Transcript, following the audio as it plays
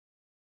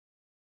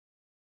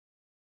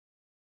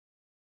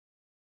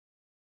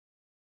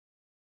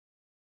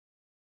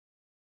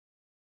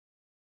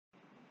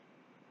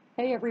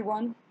Hey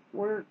everyone,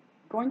 we're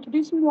going to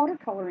do some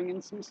watercoloring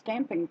and some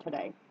stamping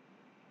today.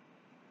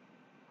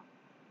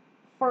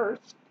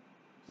 First,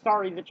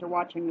 sorry that you're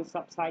watching this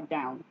upside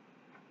down.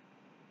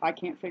 I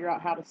can't figure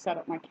out how to set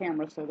up my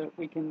camera so that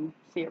we can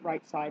see it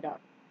right side up.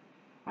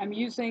 I'm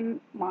using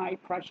my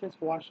precious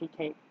washi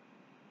tape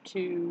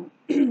to,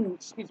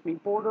 excuse me,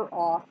 border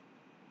off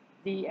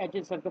the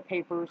edges of the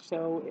paper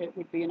so it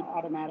would be an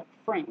automatic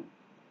frame.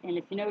 And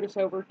if you notice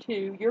over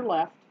to your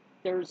left,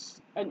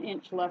 there's an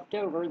inch left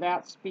over.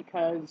 That's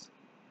because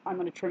I'm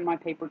going to trim my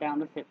paper down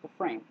to fit the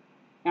frame.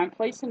 Now I'm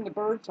placing the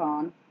birds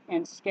on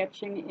and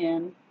sketching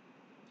in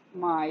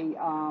my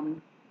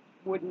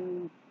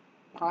wooden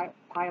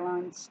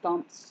pylon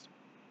stumps,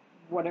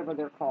 whatever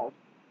they're called.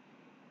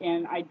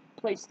 And I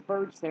place the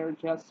birds there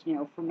just,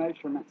 for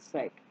measurement's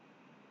sake.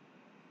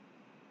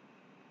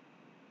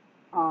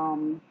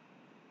 Once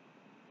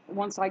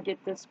I get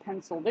this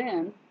penciled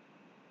in,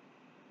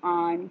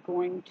 I'm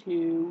going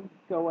to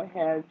go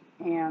ahead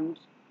and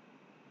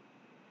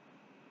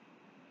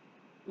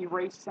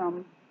erase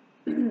some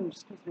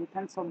excuse me,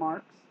 pencil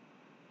marks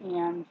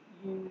and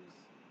use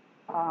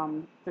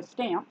the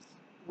stamps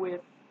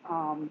with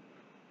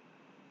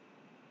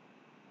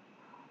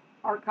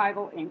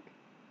archival ink,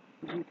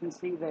 as you can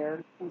see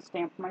there, and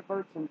stamp my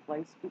birds in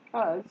place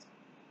because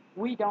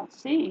we don't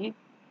see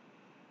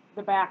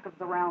the back of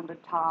the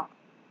rounded top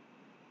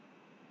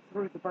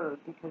through the bird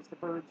because the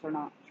birds are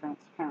not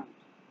transparent.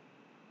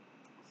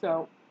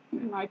 So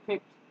I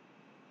picked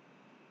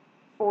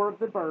 4 of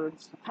the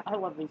birds. I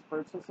love these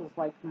birds. This is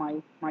like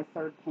my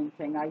third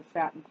painting. I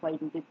sat and played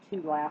and did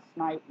 2 last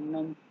night, and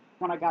then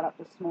when I got up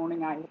this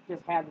morning, I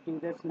just had to do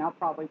this, and I'll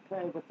probably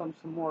play with them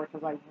some more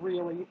because I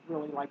really,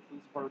 really like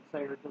these birds.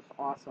 They are just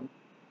awesome.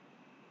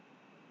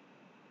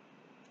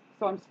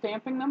 So I'm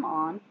stamping them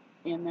on,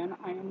 and then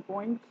I am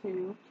going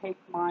to take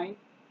my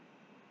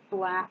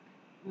black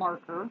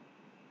marker,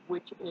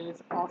 which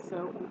is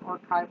also an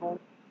archival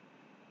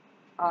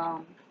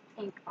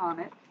ink on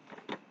it,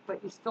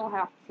 but you still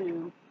have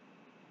to,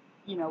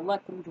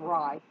 let them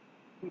dry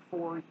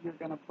before you're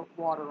going to put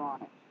water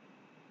on it.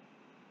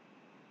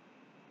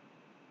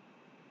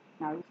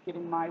 Now I was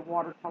getting my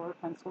watercolor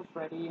pencils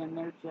ready, and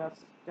they're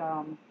just,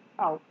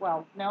 oh,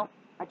 well, no,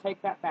 I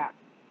take that back.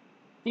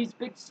 These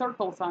big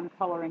circles I'm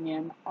coloring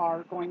in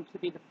are going to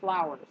be the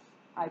flowers.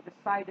 I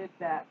decided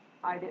that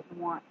I didn't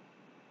want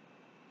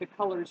the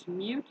colors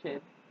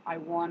muted. I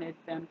wanted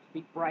them to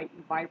be bright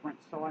and vibrant,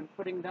 so I'm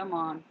putting them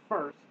on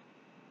first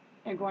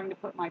and going to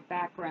put my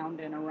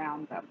background in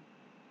around them.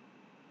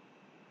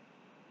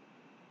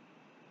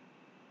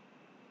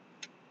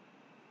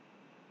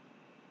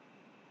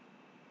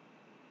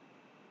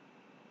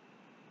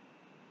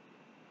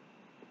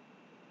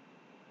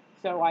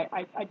 So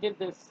I did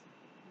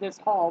this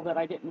haul that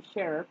I didn't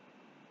share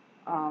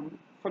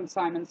from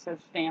Simon Says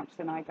Stamps,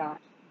 and I got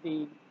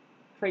the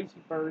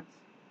Crazy Birds,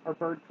 or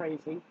Bird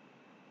Crazy,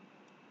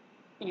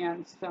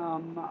 and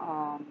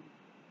some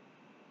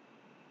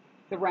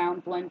the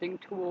round blending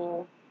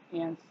tool,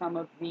 and some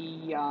of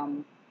the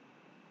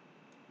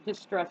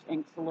distress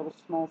inks, the little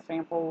small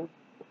sample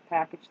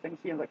package things,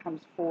 that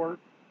comes 4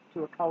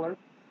 to a color.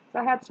 So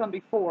I had some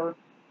before,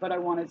 but I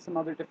wanted some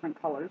other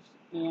different colors,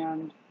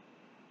 and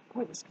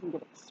boy, this can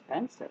get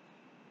expensive.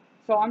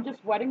 So I'm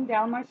just wetting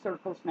down my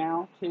circles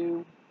now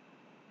to,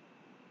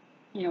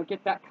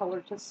 get that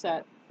color to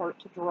set, for it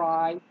to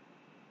dry,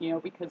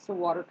 because the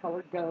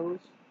watercolor goes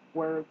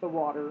where the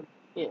water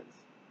is.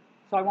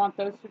 So I want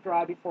those to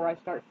dry before I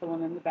start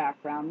filling in the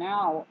background.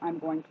 Now I'm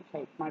going to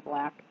take my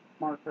black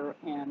marker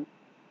and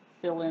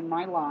fill in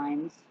my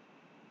lines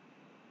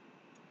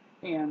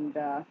and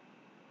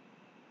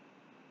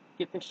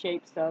get the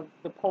shapes of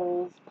the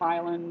poles,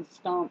 pylons,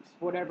 stumps,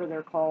 whatever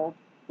they're called,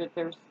 that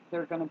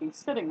they're going to be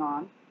sitting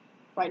on.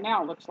 Right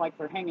now it looks like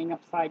they're hanging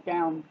upside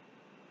down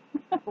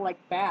like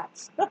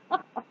bats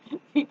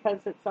because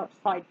it's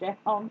upside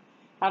down.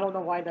 I don't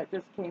know why that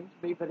just came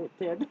to me, but it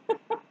did.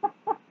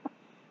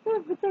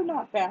 But they're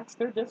not bats.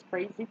 They're just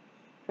crazy,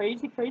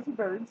 crazy, crazy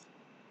birds.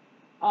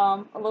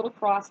 A little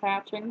cross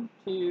hatching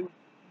to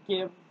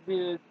give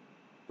the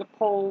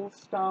poles,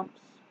 stumps,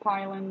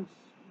 pylons,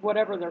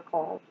 whatever they're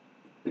called,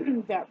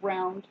 that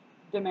round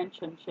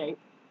dimension shape.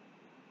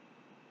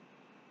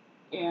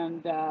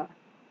 And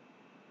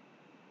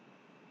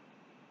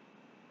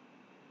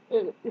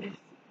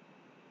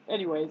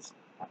anyways,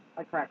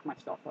 I crack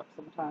myself up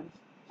sometimes.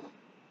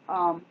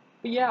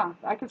 But yeah,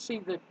 I could see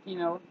that,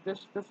 this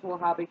little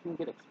hobby can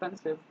get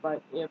expensive,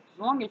 but as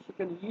long as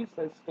you're going to use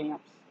those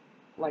stamps,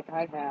 like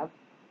I have,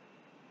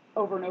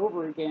 over and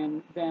over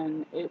again,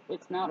 then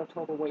it's not a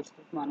total waste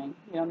of money.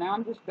 Now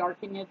I'm just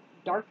darkening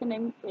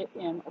it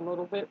in a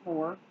little bit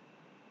more.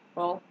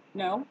 Well,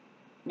 no,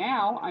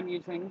 now I'm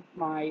using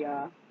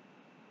my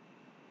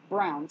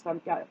browns.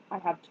 I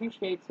have 2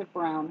 shades of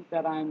brown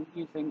that I'm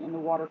using in the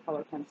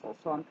watercolor pencil,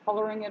 so I'm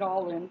coloring it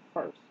all in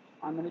first.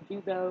 I'm going to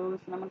do those,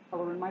 and I'm going to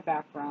color in my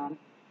background.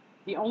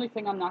 The only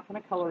thing I'm not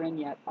going to color in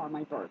yet are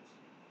my birds.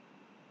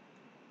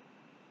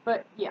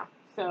 But yeah,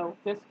 so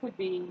this could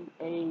be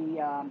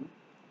a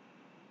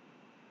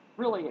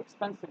really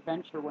expensive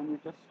venture when you're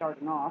just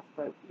starting off,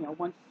 but you know,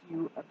 once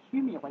you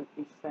accumulate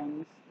these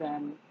things,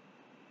 then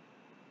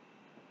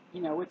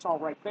you know it's all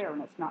right there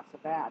and it's not so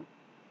bad.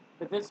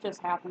 But this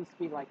just happens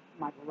to be like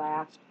my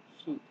last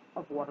sheet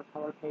of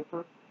watercolor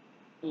paper,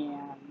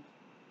 and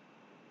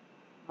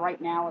right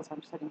now as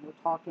I'm sitting here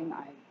talking,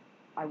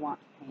 I want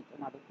to paint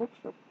another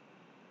picture.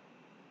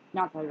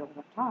 Not that I don't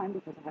have time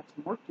because I have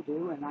some work to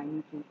do and I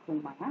need to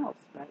clean my house,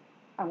 but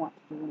I want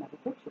to do another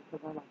picture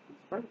because I like these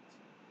birds.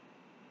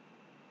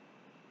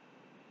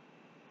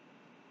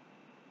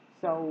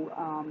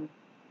 So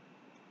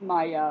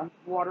my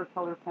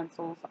watercolor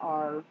pencils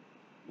are,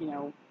 you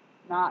know,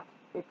 not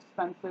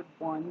expensive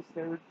ones.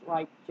 They're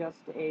like just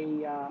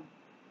a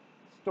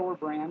store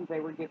brand. They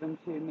were given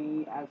to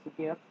me as a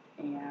gift,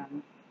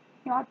 and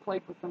you know, I've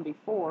played with them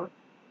before,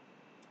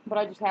 but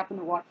I just happened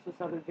to watch this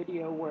other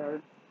video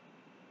where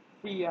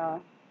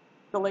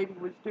the lady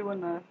was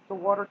doing the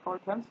watercolor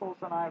pencils,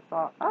 and I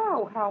thought,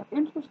 oh, how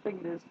interesting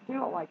it is to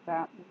do it like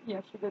that. And, you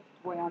know, she did it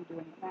the way I'm doing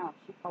it now.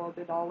 She colored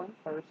it all in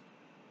first,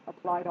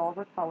 applied all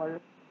her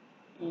color,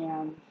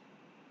 and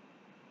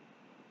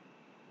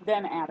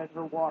then added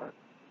her water.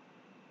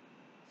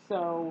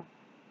 So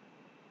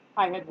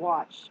I had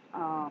watched,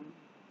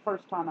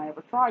 first time I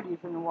ever tried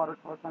using the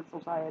watercolor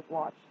pencils, I had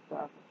watched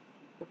the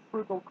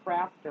Frugal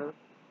Crafter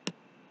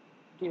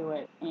do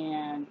it,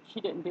 and she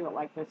didn't do it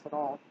like this at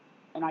all.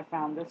 And I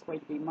found this way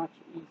to be much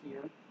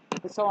easier.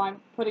 So I'm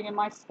putting in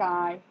my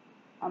sky.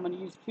 I'm going to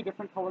use 2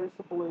 different colors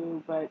of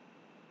blue, but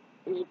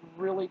it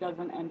really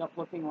doesn't end up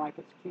looking like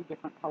it's 2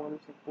 different colors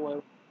of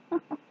blue.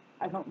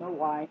 I don't know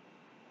why.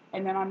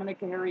 And then I'm going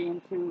to carry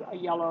into a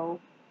yellow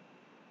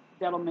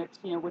that'll mix,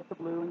 you know, with the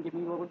blue and give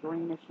me a little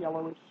greenish,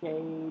 yellowish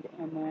shade,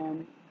 and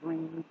then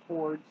green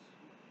towards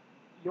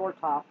your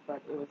top, but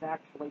it was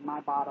actually my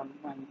bottom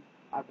when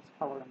I was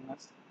coloring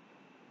this.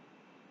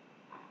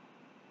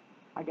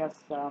 I guess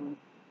I'll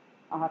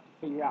have to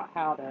figure out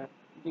how to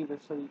do this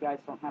so you guys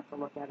don't have to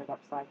look at it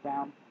upside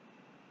down.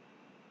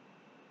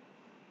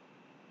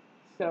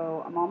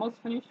 So I'm almost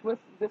finished with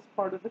this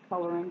part of the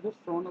coloring, just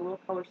throwing the little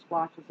color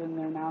splotches in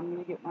there. Now I'm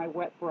going to get my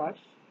wet brush,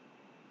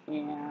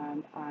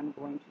 and I'm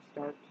going to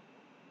start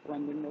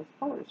blending those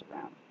colors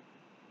around.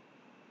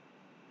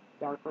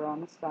 Darker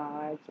on the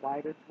sides,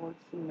 lighter towards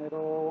the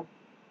middle,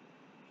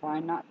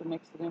 trying not to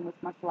mix it in with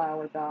my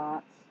flower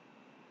dots.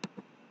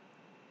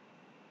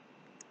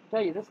 I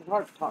tell you, this is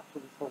hard to talk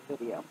through this whole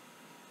video.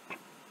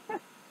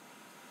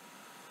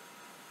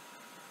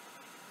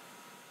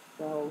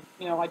 So,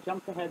 you know, I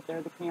jumped ahead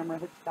there, the camera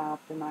had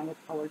stopped, and I had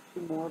colored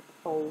 2 more of the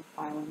coal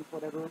islands,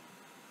 whatever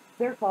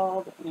they're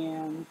called,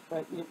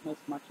 but you didn't miss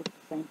much. It's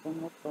the same thing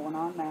that's going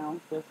on now,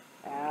 just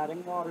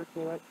adding water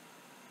to it.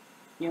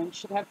 You know, you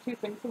should have 2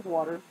 things of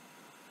water,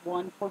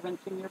 one for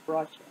rinsing your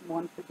brush and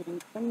one for getting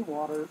clean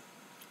water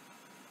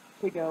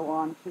to go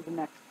on to the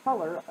next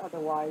color.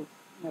 Otherwise,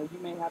 you know, you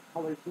may have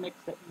colors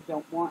mixed that you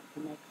don't want to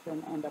mix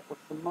and end up with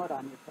some mud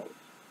on your page.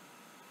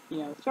 You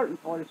know, certain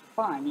colors are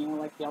fine, you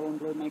know, like yellow and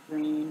blue make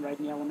green, red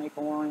and yellow make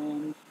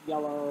orange,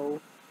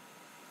 yellow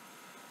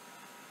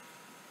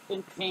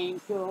and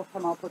pink, it'll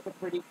come up with a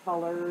pretty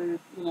color,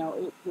 you know,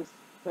 it just,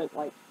 but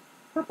like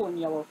purple and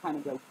yellow kind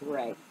of go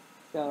gray.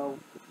 So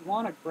if you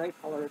want a gray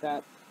color,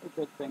 that's a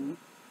good thing.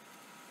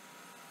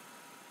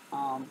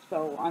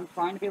 So I'm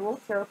trying to be a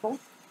little careful.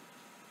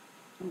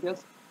 I'm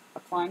just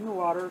applying the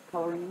water,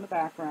 coloring in the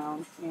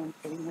background, and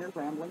sitting here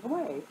rambling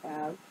away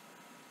as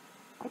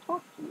I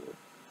talk to you.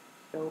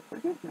 So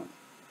forgive me.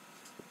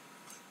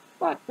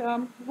 But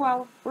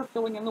while we're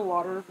filling in the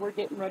water, we're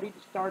getting ready to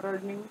start our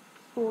new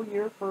school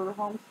year for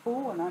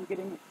homeschool, and I'm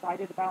getting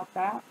excited about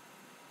that.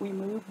 We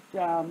moved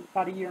about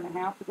 1.5 years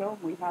ago.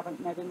 We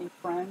haven't met any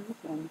friends,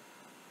 and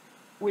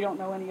we don't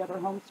know any other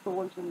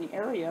homeschoolers in the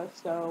area.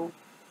 So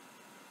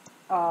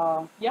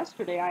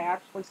yesterday I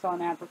actually saw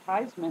an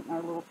advertisement in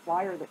our little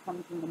flyer that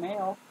comes in the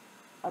mail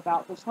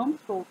about this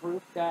homeschool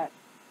group that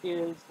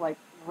is like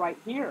right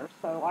here.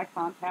 So I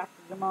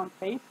contacted them on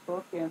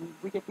Facebook, and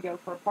we get to go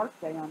for a park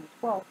day on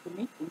the 12th to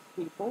meet these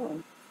people,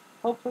 and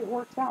hopefully it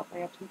works out.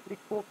 They have some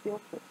pretty cool field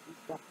trips and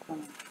stuff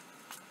coming.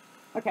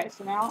 Okay,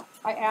 so now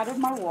I added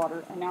my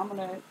water, and now I'm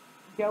going to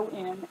go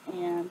in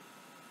and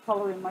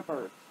color in my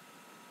birds.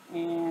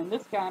 And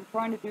this guy, I'm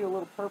trying to do a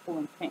little purple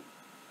and pink.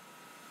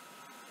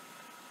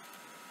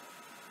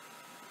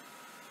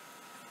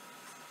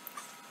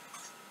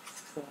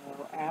 So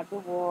add the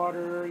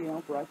water, you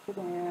know, brush it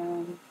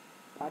in,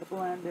 try to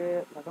blend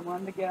it, let them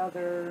run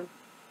together,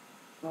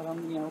 let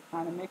them, you know,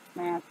 kind of mix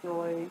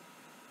naturally.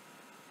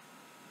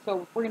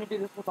 So we're going to do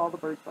this with all the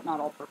birds, but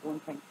not all purple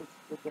and pink, just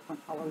the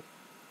different colors.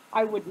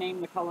 I would name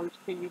the colors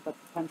to you, but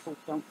the pencils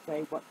don't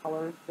say what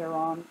color they're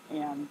on,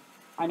 and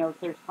I know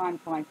there's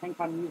times when I think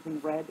I'm using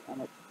red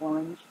and it's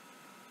orange,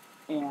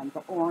 and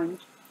the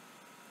orange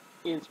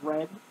is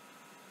red,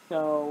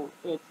 so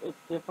it's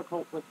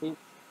difficult with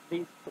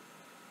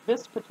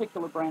this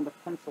particular brand of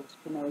pencils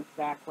to know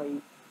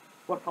exactly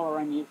what color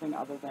I'm using,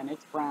 other than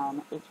it's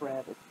brown, it's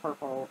red, it's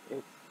purple,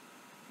 it's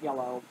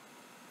yellow,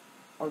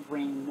 or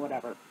green,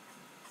 whatever.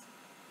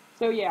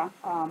 So yeah,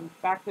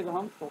 back to the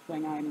homeschool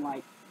thing. I'm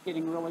like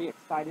getting really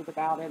excited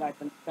about it. I've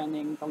been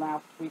spending the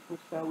last week or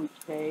so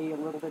each day, a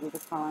little bit at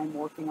a time,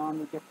 working on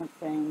the different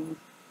things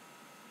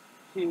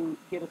to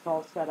get us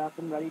all set up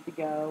and ready to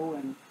go.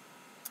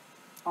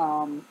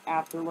 And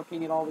after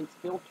looking at all these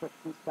field trips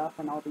and stuff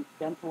and all these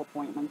dental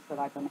appointments that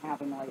I've been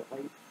having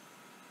lately,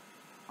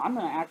 I'm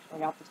going to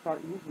actually have to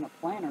start using a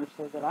planner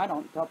so that I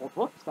don't double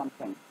book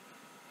something.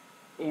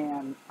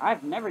 And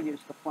I've never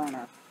used a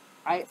planner.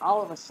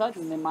 All of a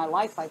sudden in my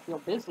life I feel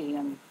busy,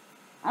 and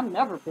I'm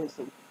never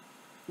busy.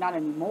 Not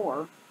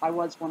anymore. I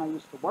was when I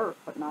used to work,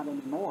 but not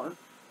anymore.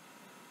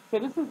 So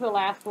this is the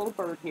last little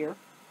bird here.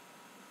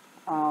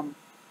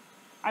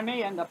 I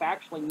may end up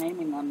actually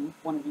naming them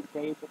one of these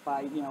days if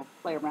I,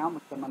 play around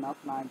with them enough,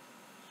 and I'm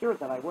sure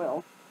that I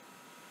will.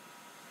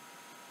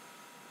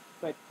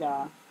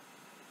 But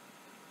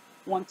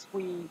once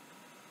we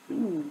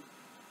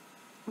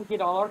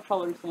get all our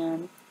colors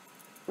in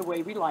the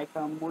way we like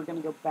them, we're going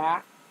to go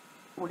back.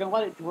 We're going to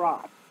let it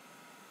dry.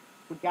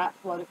 We've got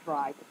to let it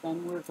dry, but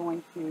then we're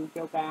going to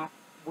go back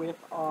with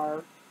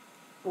our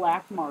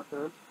black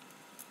marker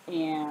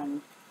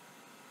and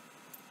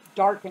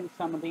darken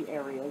some of the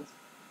areas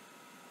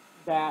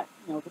that,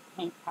 the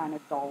paint kind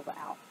of dulled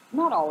out.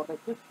 Not all of it,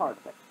 just part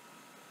of it.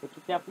 But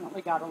you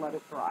definitely got to let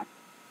it dry.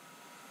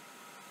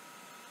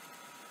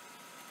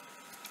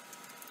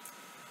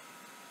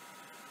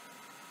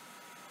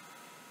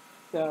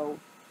 So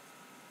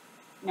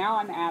now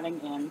I'm adding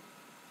in,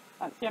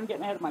 see, I'm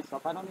getting ahead of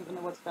myself. I don't even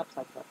know what steps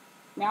I took.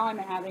 Now I'm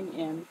adding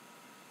in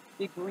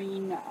the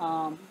green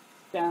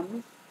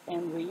stems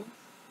and leaves,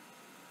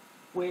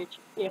 which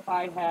if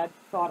I had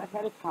thought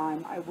ahead of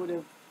time, I would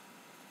have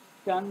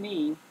done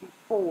these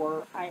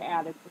before I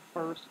added the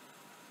first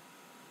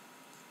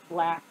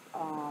black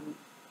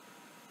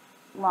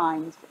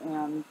lines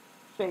and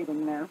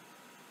shading there.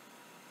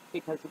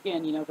 Because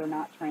again, they're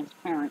not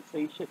transparent, so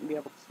you shouldn't be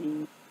able to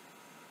see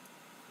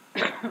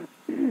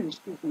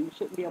excuse me, you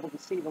shouldn't be able to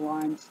see the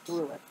lines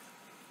through it.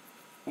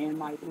 And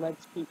my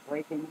leads keep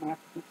breaking, and I have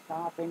to keep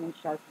stopping and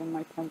sharpening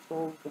my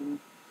pencils, and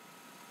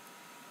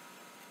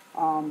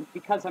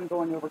because I'm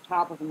going over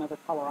top of another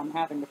color, I'm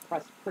having to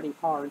press pretty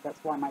hard.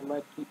 That's why my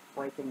lead keeps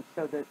breaking,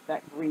 so that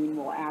that green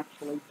will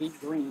actually be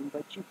green,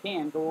 but you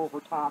can go over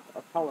top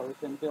of colors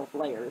and build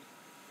layers.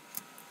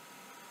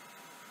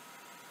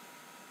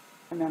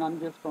 And then I'm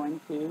just going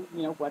to,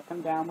 wet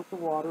them down with the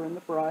water and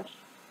the brush.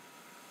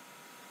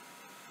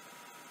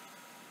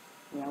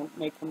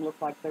 Make them look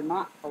like they're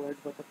not colored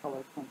with a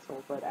colored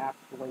pencil, but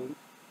actually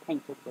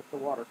painted with the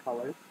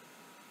watercolors.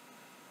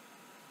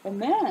 And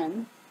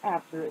then,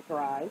 after it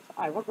dries,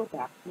 I will go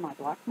back to my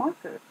black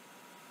marker.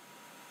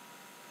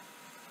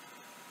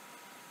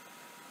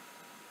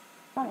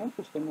 It's kind of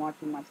interesting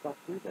watching myself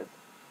do this,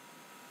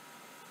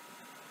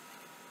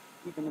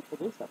 even if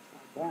it is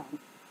upside down.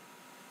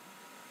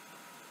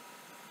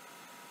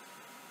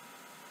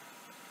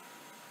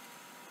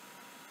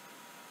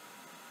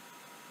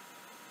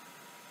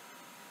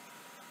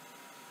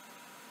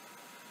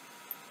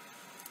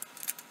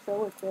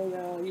 So it's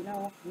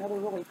another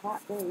really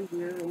hot day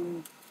here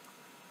in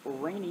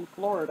rainy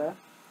Florida.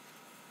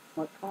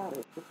 What's hot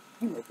is it's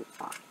humid, it's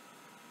hot.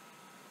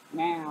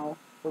 Now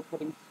we're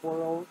putting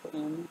swirls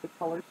in the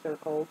color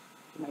circles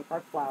to make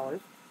our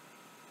flowers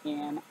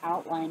and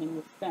outlining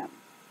the stems.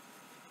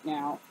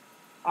 Now,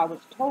 I was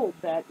told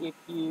that if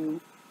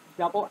you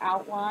double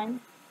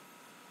outline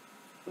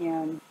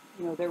and,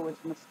 there was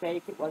a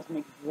mistake, it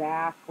wasn't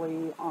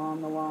exactly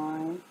on the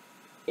line,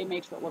 it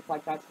makes it look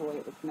like that's the way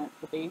it was meant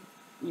to be.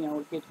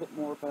 It gives it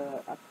more of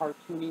a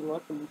cartoony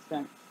look, and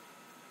since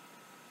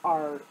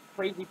our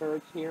crazy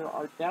birds here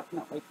are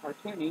definitely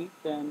cartoony,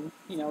 then,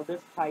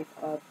 this type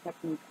of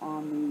technique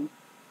on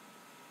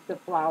the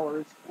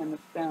flowers and the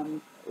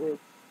stems, it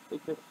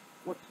just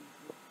looks,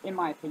 in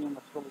my opinion,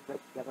 looks really good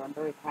together. I'm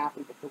very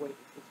happy with the way this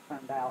has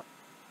turned out.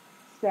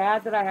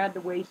 Sad that I had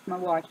to waste my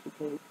washi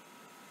tape,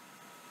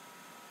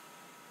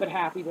 but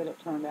happy that it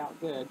turned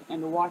out good.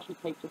 And the washi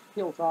tape just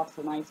peels off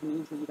so nice and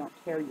easy. You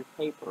don't tear your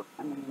paper.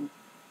 I mean,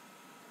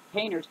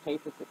 painter's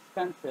tape is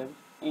expensive,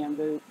 and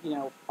the,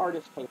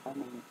 artist tape,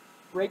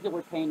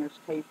 regular painter's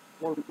tape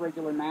or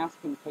regular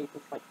masking tape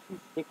is like too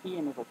sticky,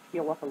 and it'll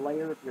peel up a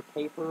layer of your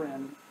paper.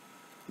 And,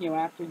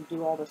 after you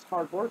do all this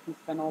hard work and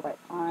spend all that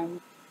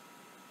time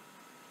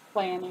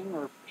planning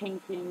or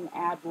painting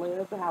ad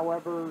lib,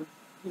 however,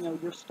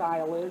 your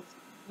style is,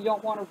 you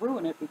don't want to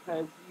ruin it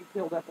because you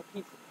peeled up a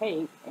piece of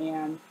tape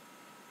and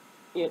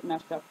it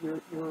messed up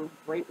your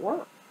great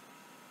work.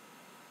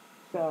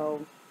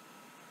 So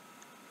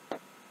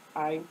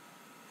I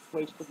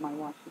wasted my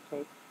washi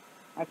tape.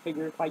 I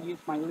figure if I use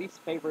my least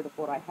favorite of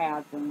what I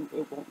had, then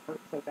it won't hurt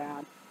so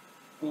bad.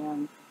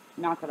 And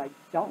not that I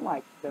don't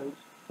like those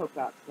polka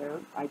dots there.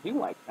 I do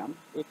like them.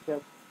 It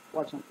just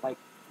wasn't like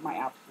my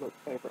absolute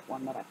favorite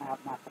one that I have.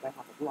 Not that I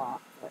have a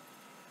lot, but,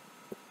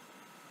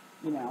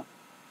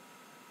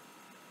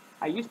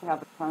 I used to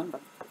have a ton,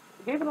 but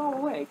I gave it all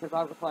away because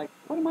I was like,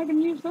 what am I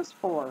going to use this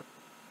for?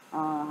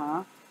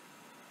 Uh-huh.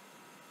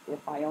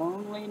 If I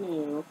only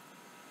knew.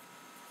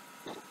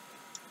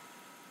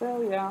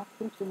 So yeah,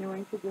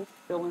 continuing to just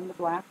fill in the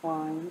black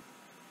lines.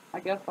 I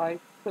guess I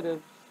could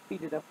have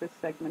speeded up this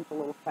segment a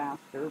little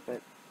faster,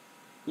 but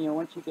you know,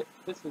 once you get,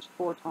 this is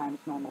 4 times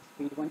normal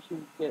speed. Once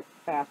you get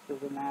faster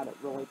than that, it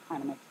really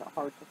kind of makes it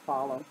hard to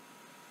follow.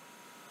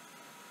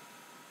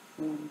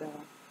 And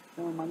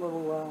my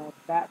little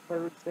bat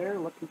birds there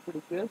looking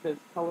pretty good. Those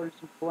colors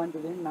have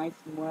blended in nice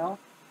and well.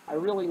 I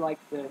really like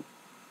the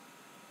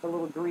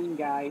little green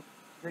guy,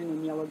 green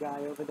and yellow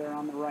guy over there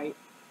on the right.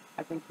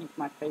 I think he's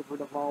my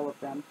favorite of all of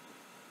them.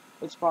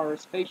 As far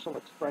as facial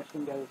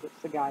expression goes,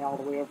 it's the guy all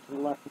the way over to the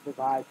left with his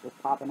eyes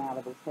just popping out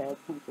of his head.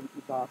 I think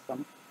he's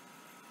awesome.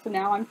 So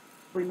now I'm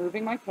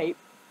removing my tape,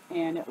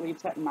 and it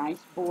leaves that nice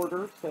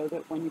border so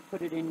that when you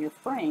put it in your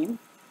frame,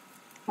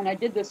 and I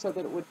did this so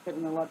that it would fit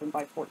an 11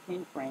 by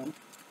 14 frame,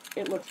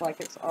 it looks like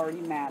it's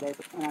already matted,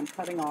 and I'm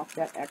cutting off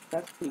that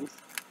excess piece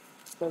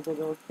so that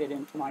it'll fit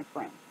into my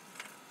frame.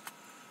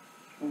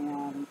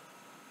 And,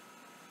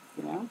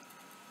 you know,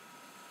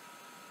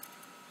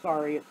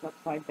 sorry it's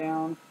upside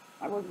down.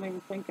 I wasn't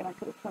even thinking I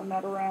could have turned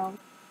that around.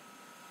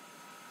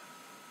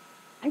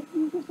 I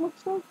think this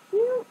looks so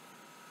cute.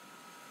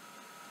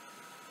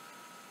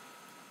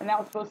 And that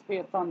was supposed to be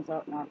a thumbs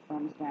up, not a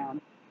thumbs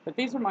down. But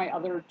these are my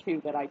other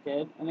 2 that I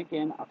did, and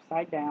again,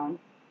 upside down.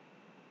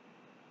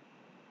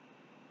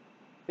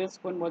 This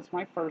one was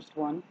my first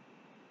one,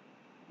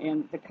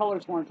 and the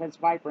colors weren't as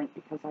vibrant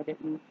because I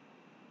didn't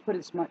put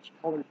as much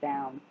color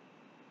down.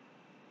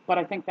 But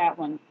I think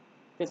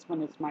this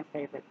one is my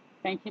favorite.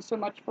 Thank you so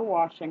much for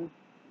watching,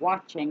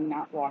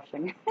 not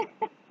washing.